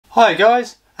Hi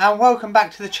guys, and welcome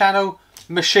back to the channel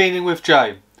Machining with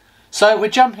Joe. So we're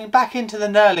jumping back into the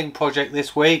knurling project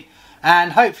this week,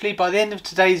 and hopefully by the end of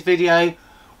today's video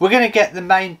we're going to get the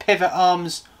main pivot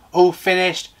arms all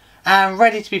finished and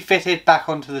ready to be fitted back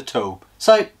onto the tool.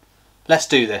 So let's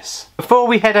do this. Before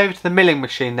we head over to the milling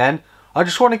machine then, I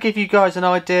just want to give you guys an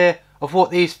idea of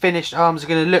what these finished arms are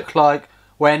going to look like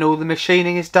when all the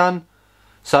machining is done.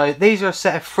 So these are a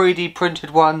set of 3D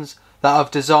printed ones that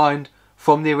I've designed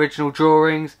from the original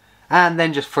drawings and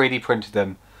then just 3D printed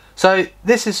them. So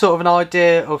this is sort of an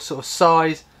idea of sort of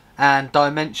size and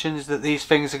dimensions that these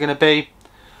things are going to be.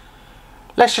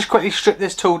 Let's just quickly strip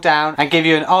this tool down and give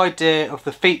you an idea of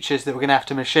the features that we're going to have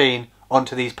to machine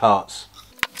onto these parts.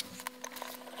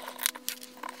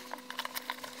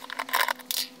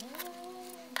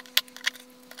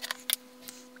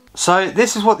 So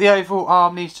this is what the overall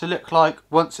arm needs to look like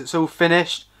once it's all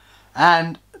finished,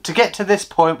 and to get to this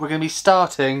point we're going to be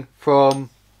starting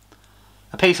from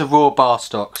a piece of raw bar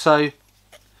stock. So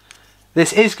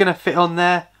this is going to fit on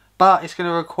there, but it's going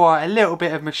to require a little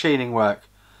bit of machining work.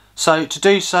 So to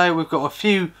do so we've got a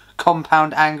few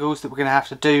compound angles that we're going to have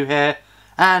to do here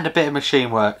and a bit of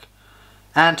machine work.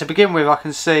 And to begin with, I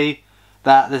can see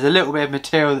that there's a little bit of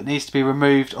material that needs to be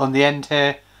removed on the end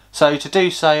here. So to do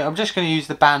so I'm just going to use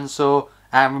the bandsaw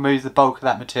and remove the bulk of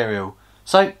that material.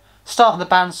 So start on the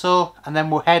bandsaw and then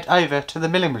we'll head over to the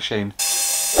milling machine.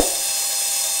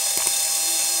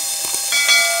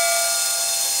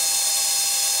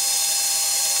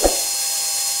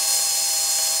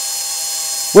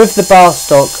 With the bar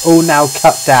stock all now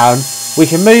cut down, we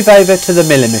can move over to the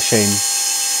milling machine.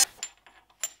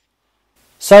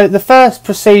 So the first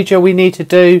procedure we need to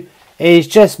do is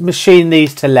just machine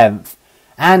these to length.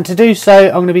 And to do so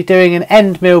I'm going to be doing an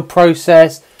end mill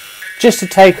process just to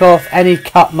take off any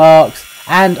cut marks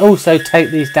and also take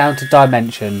these down to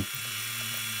dimension.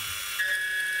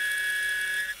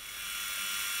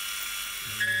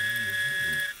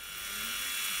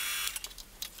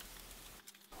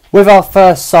 With our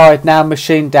first side now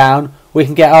machined down, we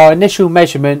can get our initial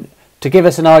measurement to give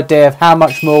us an idea of how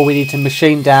much more we need to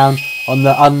machine down on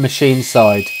the unmachined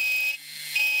side.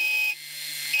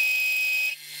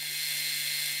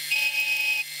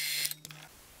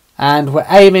 And we're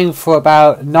aiming for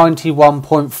about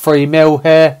 91.3mm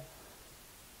here,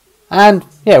 and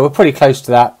yeah, we're pretty close to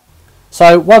that.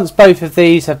 So once both of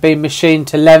these have been machined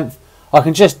to length, I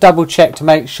can just double check to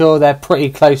make sure they're pretty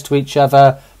close to each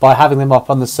other by having them up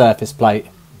on the surface plate.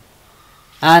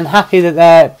 And happy that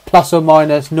they're plus or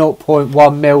minus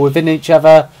 0.1mm within each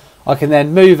other, I can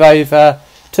then move over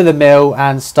to the mill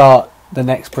and start the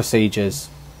next procedures.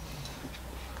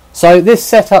 So this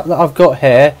setup that I've got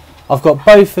here, I've got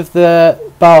both of the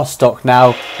bar stock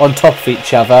now on top of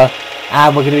each other,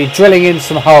 and we're going to be drilling in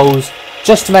some holes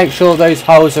just to make sure those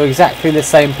holes are exactly in the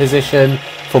same position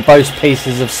for both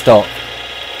pieces of stock.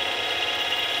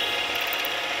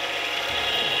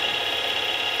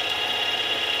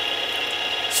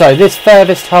 So this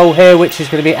furthest hole here, which is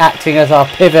going to be acting as our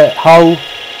pivot hole,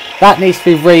 that needs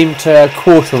to be reamed to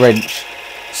 1/4 inch.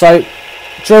 So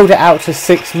drilled it out to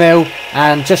 6mm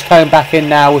and just coming back in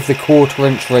now with the 1/4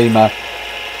 inch reamer.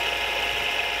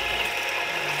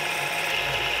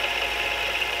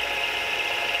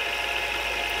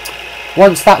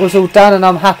 Once that was all done and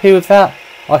I'm happy with that,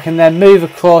 I can then move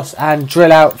across and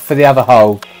drill out for the other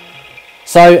hole.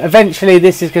 So eventually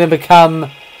this is going to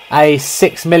become a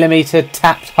 6mm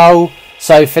tapped hole.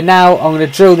 So for now I'm going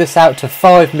to drill this out to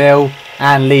 5mm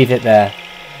and leave it there.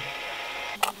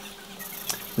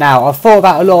 Now I've thought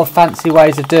about a lot of fancy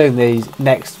ways of doing these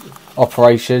next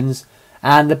operations,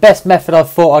 and the best method I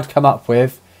thought I'd come up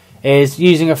with is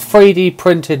using a 3D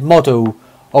printed model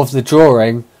of the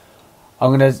drawing.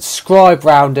 I'm going to scribe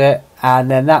round it and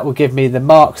then that will give me the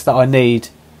marks that I need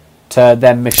to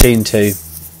then machine to.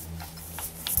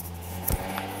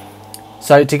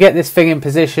 So to get this thing in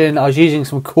position I was using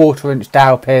some 1/4 inch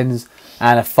dowel pins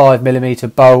and a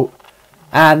 5mm bolt,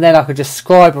 and then I could just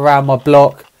scribe around my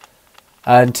block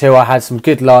until I had some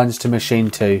good lines to machine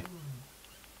to.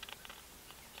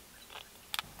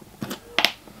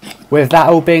 With that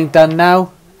all being done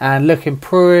now and looking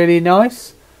pretty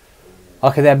nice,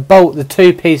 I can then bolt the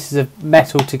two pieces of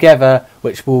metal together,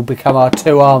 which will become our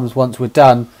two arms once we're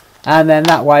done, and then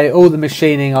that way all the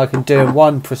machining I can do in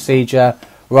one procedure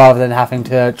rather than having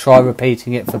to try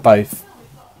repeating it for both.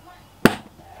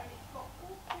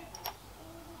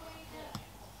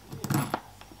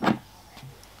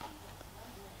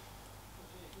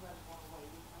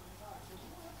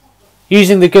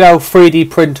 Using the good old 3D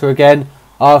printer again,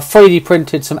 I've 3D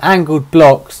printed some angled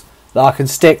blocks that I can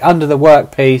stick under the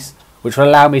workpiece which will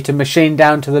allow me to machine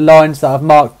down to the lines that I've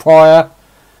marked prior.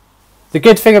 The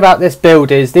good thing about this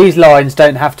build is these lines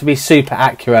don't have to be super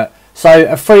accurate, so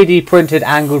a 3D printed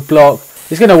angled block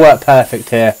is going to work perfect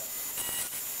here.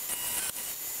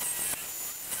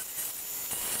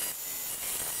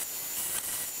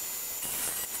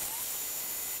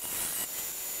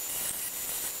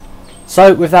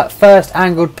 So with that first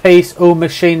angled piece all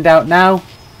machined out now,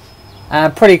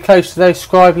 and pretty close to those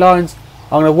scribe lines,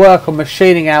 I'm going to work on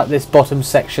machining out this bottom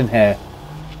section here.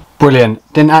 Brilliant,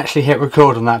 didn't actually hit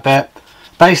record on that bit.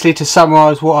 Basically, to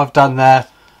summarise what I've done there,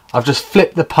 I've just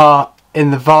flipped the part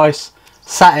in the vise,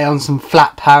 sat it on some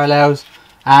flat parallels,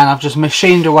 and I've just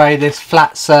machined away this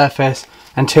flat surface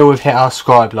until we've hit our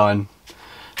scribe line.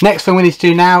 Next thing we need to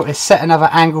do now is set another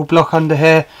angle block under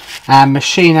here and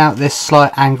machine out this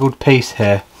slight angled piece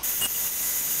here.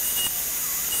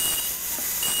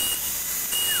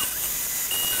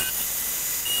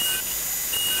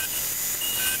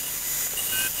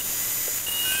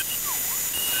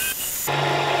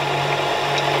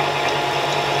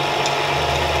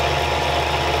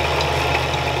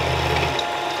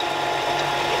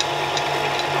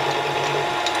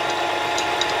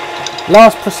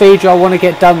 Last procedure I want to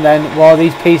get done then, while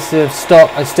these pieces of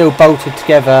stock are still bolted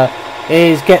together,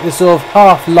 is get the sort of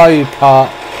half load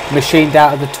part machined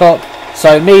out of the top.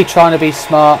 So me trying to be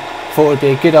smart, thought it would be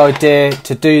a good idea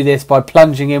to do this by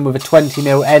plunging in with a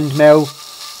 20mm end mill.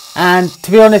 And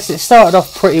to be honest, it started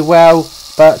off pretty well,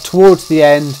 but towards the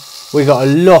end we got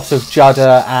a lot of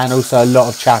judder and also a lot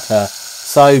of chatter.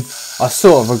 So I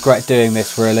sort of regret doing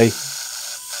this really.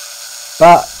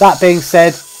 But that being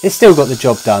said, it's still got the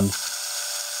job done.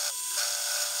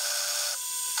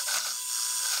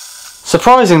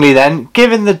 Surprisingly then,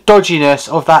 given the dodginess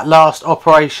of that last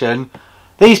operation,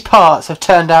 these parts have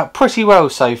turned out pretty well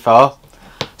so far.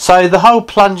 So the whole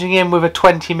plunging in with a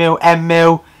 20mm end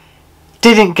mill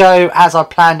didn't go as I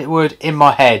planned it would in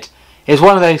my head. It's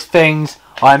one of those things,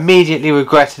 I immediately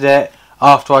regretted it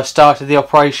after I started the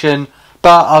operation,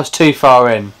 but I was too far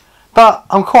in. But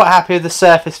I'm quite happy with the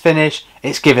surface finish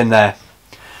it's given there.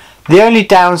 The only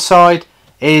downside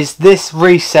is this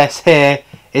recess here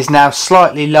is now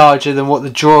slightly larger than what the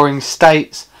drawing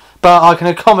states, but I can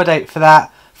accommodate for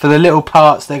that for the little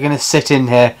parts that are going to sit in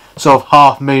here, sort of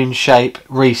half moon shape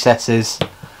recesses.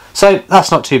 So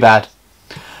that's not too bad.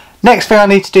 Next thing I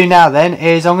need to do now then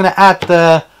is I'm going to add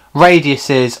the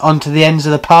radiuses onto the ends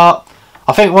of the part.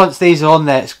 I think once these are on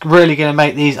there, it's really going to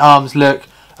make these arms look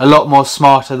a lot more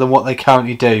smarter than what they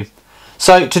currently do.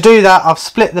 So to do that, I've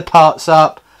split the parts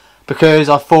up because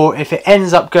I thought if it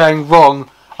ends up going wrong,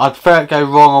 I'd prefer it go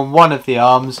wrong on one of the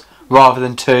arms rather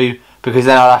than two, because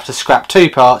then I'll have to scrap two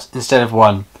parts instead of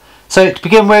one. So to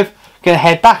begin with, I'm going to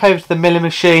head back over to the milling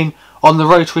machine on the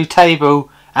rotary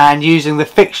table, and using the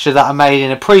fixture that I made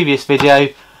in a previous video,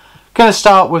 going to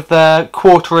start with the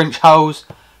 1/4 inch holes,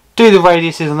 do the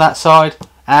radiuses on that side,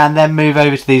 and then move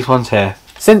over to these ones here.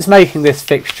 Since making this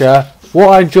fixture, what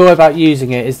I enjoy about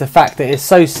using it is the fact that it's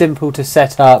so simple to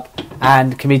set up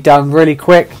and can be done really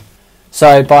quick.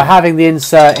 So by having the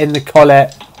insert in the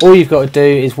collet, all you've got to do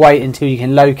is wait until you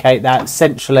can locate that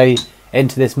centrally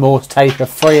into this Morse taper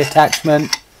free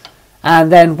attachment,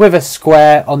 and then with a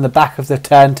square on the back of the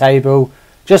turntable,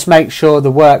 just make sure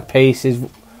the workpiece is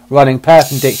running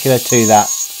perpendicular to that,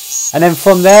 and then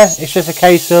from there it's just a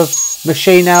case of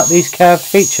machine out these curved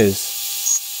features.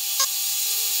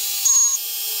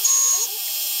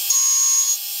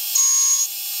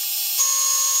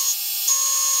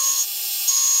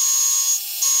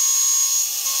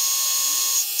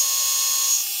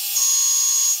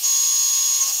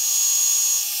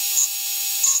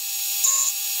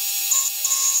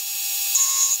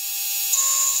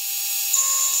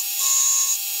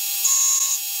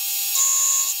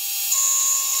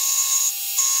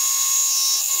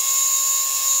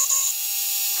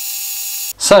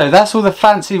 So that's all the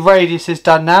fancy radiuses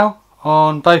done now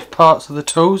on both parts of the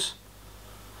tools,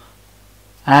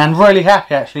 and really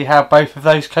happy actually how both of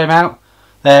those came out.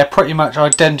 They're pretty much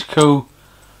identical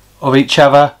of each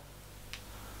other,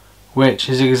 which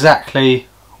is exactly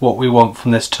what we want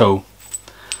from this tool.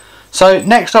 So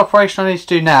next operation I need to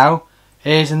do now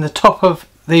is in the top of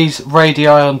these radii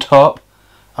on top,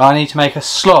 I need to make a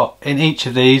slot in each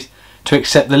of these to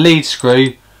accept the lead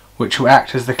screw, which will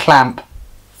act as the clamp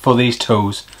for these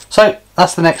tools. So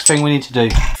that's the next thing we need to do.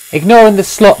 Ignoring the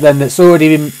slot then that's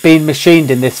already been machined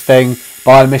in this thing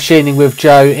by Machining with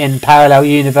Joe in Parallel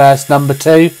Universe number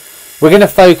 2, we're going to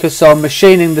focus on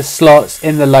machining the slots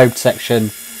in the lobe section.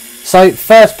 So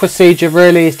first procedure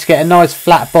really is to get a nice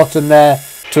flat bottom there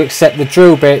to accept the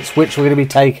drill bits, which we're going to be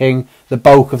taking the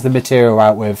bulk of the material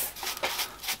out with.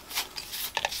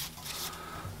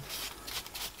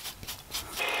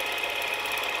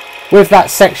 with that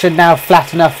section now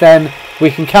flat enough, then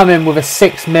we can come in with a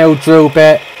 6mm drill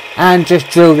bit and just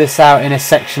drill this out in a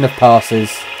section of passes.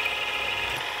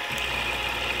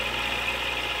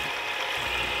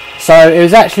 So it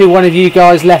was actually one of you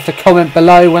guys left a comment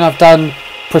below when I've done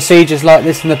procedures like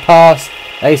this in the past.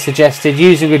 They suggested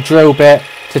using a drill bit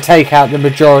to take out the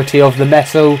majority of the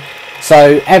metal.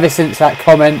 So ever since that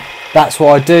comment, that's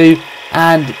what I do.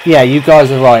 And yeah, you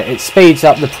guys are right, it speeds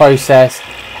up the process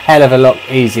hell of a lot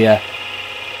easier.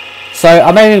 So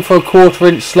I'm aiming for a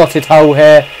 1/4 inch slotted hole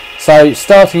here. So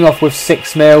starting off with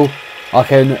 6mm, I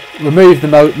can remove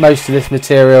most of this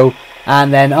material,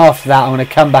 and then after that I'm going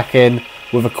to come back in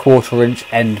with a 1/4 inch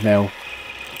end mill.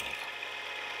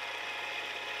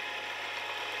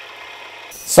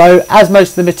 So as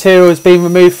most of the material has been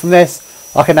removed from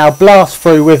this, I can now blast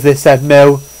through with this end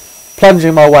mill,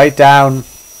 plunging my way down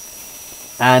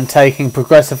and taking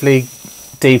progressively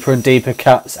deeper and deeper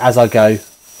cuts as I go.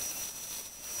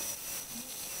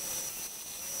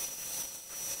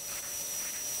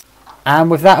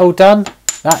 And with that all done,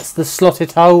 that's the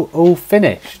slotted hole all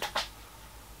finished.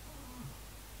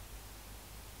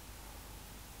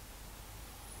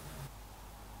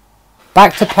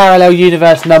 Back to parallel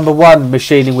universe number 1,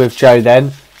 machining with Joe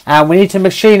then, and we need to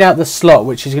machine out the slot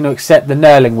which is going to accept the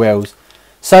knurling wheels.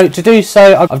 So to do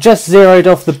so, I've just zeroed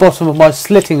off the bottom of my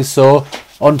slitting saw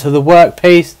onto the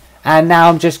workpiece, and now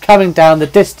I'm just coming down the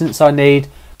distance I need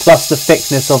plus the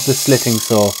thickness of the slitting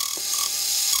saw.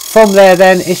 From there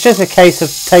then, it's just a case of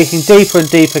taking deeper and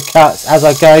deeper cuts as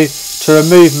I go to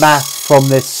remove mass from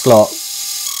this slot.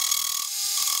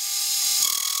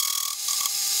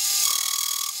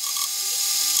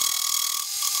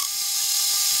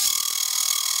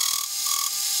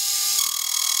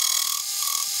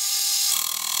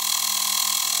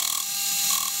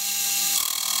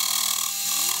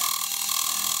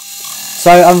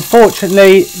 So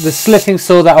unfortunately the slitting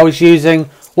saw that I was using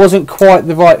wasn't quite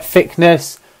the right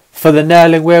thickness for the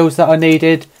knurling wheels that I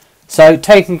needed. So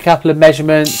taking a couple of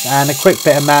measurements and a quick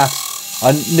bit of maths,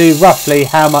 I knew roughly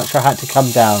how much I had to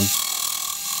come down.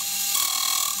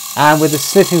 And with the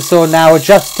slitting saw now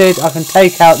adjusted, I can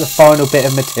take out the final bit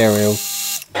of material.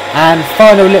 And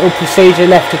final little procedure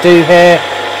left to do here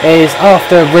is,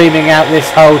 after reaming out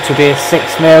this hole to be a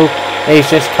 6mm, is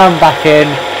just come back in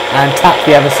and tap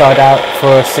the other side out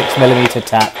for a 6mm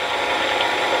tap.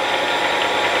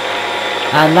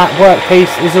 And that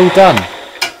workpiece is all done.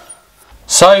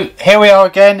 So here we are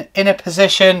again in a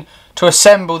position to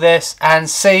assemble this and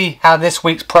see how this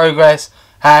week's progress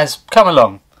has come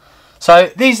along.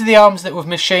 So these are the arms that we've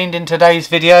machined in today's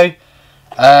video.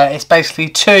 It's basically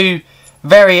two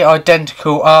very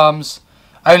identical arms.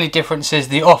 Only difference is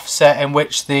the offset in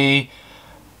which the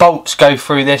bolts go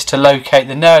through this to locate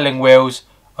the knurling wheels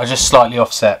are just slightly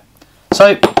offset.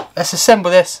 So let's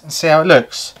assemble this and see how it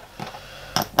looks.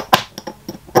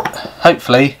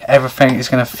 Hopefully everything is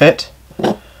going to fit.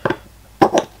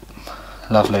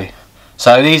 Lovely.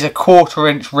 So these are 1/4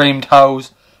 inch reamed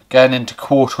holes going into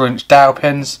 1/4 inch dowel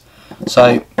pins.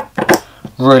 So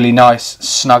really nice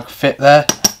snug fit there.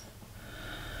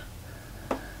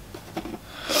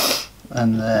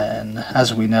 And then,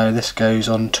 as we know, this goes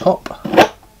on top.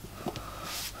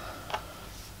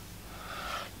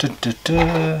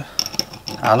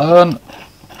 Alan.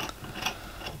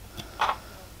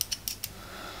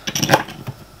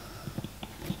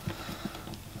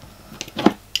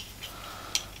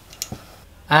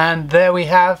 And there we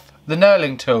have the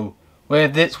knurling tool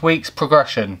with this week's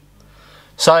progression.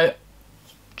 So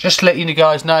just to let you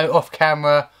guys know, off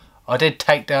camera I did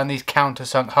take down these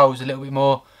countersunk holes a little bit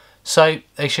more, so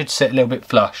they should sit a little bit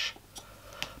flush.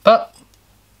 But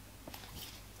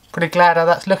pretty glad how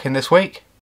that's looking this week.